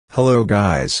Hello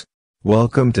guys.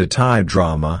 Welcome to Thai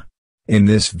Drama. In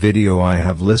this video I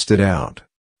have listed out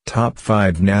Top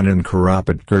 5 Nanon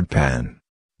Korapat Kirdpan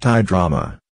Thai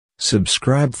Drama.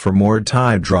 Subscribe for more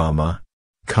Thai drama.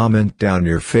 Comment down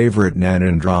your favorite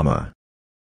Nanon drama.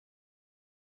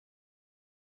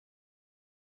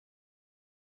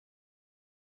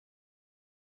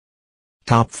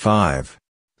 Top 5.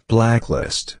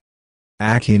 Blacklist.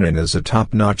 Akinan is a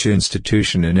top-notch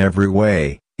institution in every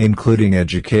way, including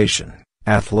education,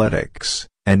 athletics,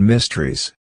 and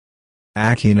mysteries.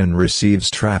 Akinan receives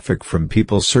traffic from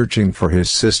people searching for his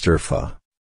sister Fa.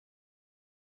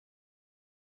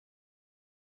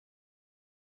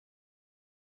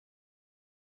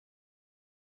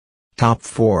 Top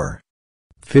 4.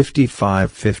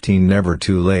 55-15 Never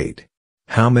Too Late.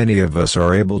 How many of us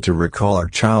are able to recall our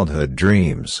childhood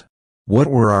dreams? What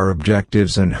were our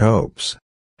objectives and hopes?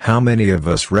 How many of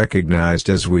us recognized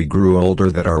as we grew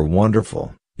older that our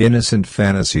wonderful, innocent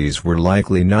fantasies were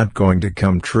likely not going to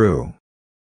come true?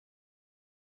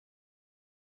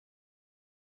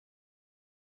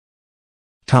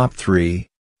 Top 3.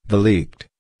 The Leaked.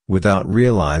 Without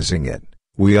realizing it,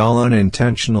 we all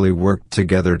unintentionally worked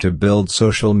together to build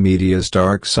social media's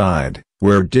dark side,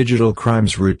 where digital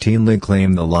crimes routinely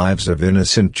claim the lives of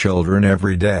innocent children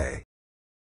every day.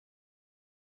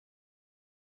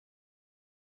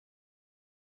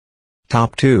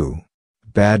 Top 2.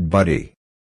 Bad Buddy.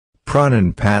 Pran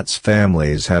and Pat's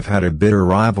families have had a bitter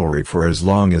rivalry for as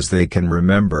long as they can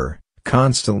remember,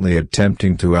 constantly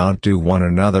attempting to outdo one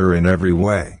another in every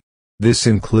way. This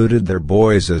included their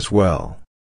boys as well.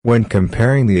 When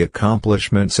comparing the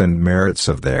accomplishments and merits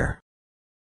of their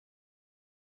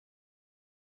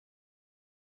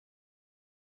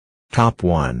Top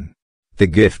 1. The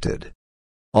Gifted.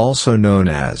 Also known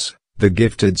as The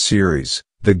Gifted Series,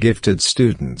 The Gifted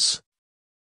Students,